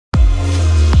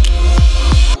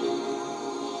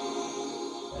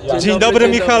Dzień dobry,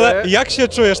 Michale. Jak się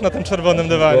czujesz na tym czerwonym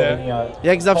dywanie?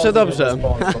 Jak zawsze dobrze.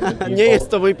 Nie jest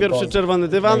to mój pierwszy czerwony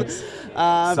dywan,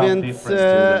 a więc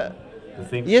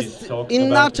jest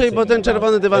inaczej, bo ten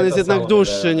czerwony dywan jest jednak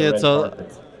dłuższy nieco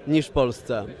niż w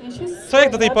Polsce. Co jak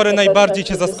do tej pory najbardziej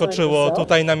Cię zaskoczyło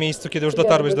tutaj na miejscu, kiedy już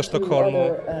dotarłeś do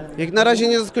Sztokholmu? Jak na razie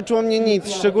nie zaskoczyło mnie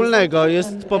nic szczególnego.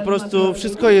 Jest po prostu,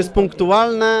 wszystko jest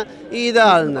punktualne i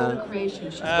idealne.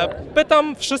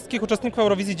 Pytam wszystkich uczestników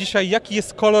Eurowizji dzisiaj, jaki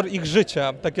jest kolor ich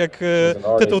życia, tak jak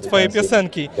tytuł Twojej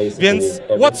piosenki. Więc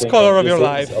what's color of your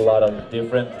life?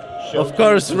 Of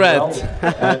course red.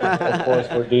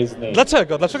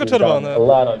 Dlaczego? Dlaczego czerwony?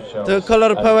 To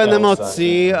kolor pełen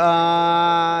emocji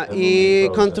i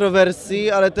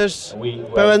kontrowersji, ale też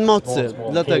pełen mocy,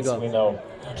 dlatego.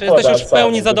 Czy jesteś już w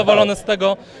pełni zadowolony z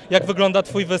tego, jak wygląda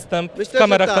Twój występ w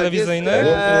kamerach tak, telewizyjnych?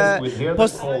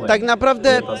 Tak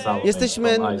naprawdę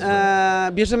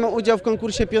bierzemy udział w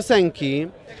konkursie piosenki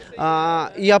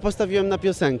i ja postawiłem na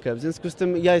piosenkę, w związku z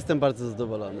tym ja jestem bardzo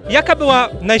zadowolony. Jaka była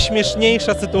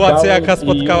najśmieszniejsza sytuacja, jaka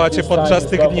spotkała Cię podczas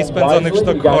tych dni spędzonych w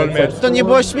Sztokholmie? To nie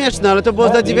było śmieszne, ale to było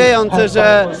zadziwiające,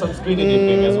 że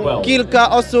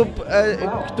kilka osób,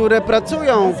 które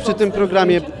pracują przy tym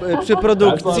programie, przy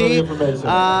produkcji,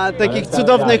 takich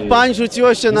cudownych pań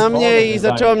rzuciło się na mnie i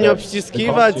zaczęło mnie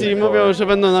obściskiwać i mówią, że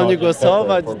będą na mnie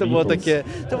głosować.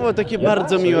 To było takie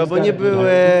bardzo miłe, bo nie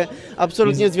były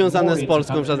absolutnie związane z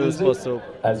Polską w żaden sposób.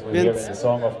 Więc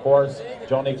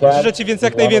życzę Ci więc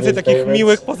jak najwięcej takich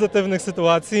miłych, pozytywnych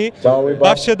sytuacji.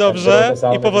 Baw się dobrze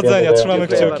i powodzenia. Trzymamy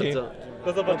kciuki.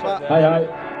 Do zobaczenia.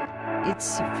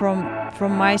 It's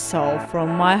from my soul, from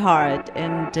my heart,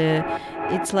 and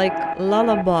it's like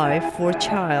lullaby for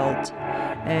child.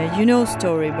 You know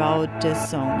story about this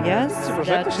song, yes?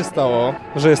 Jak to się stało,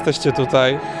 że jesteście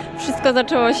tutaj? Wszystko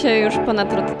zaczęło się już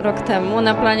ponad rok temu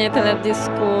na planie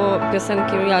teledysku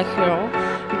piosenki Real Hero,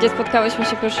 gdzie spotkałyśmy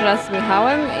się pierwszy raz z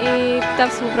Michałem i ta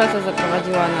współpraca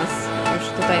zaprowadziła nas już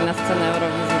tutaj na scenę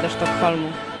Eurowizji do Sztokholmu.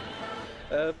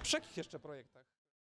 Przy jakich jeszcze projektach?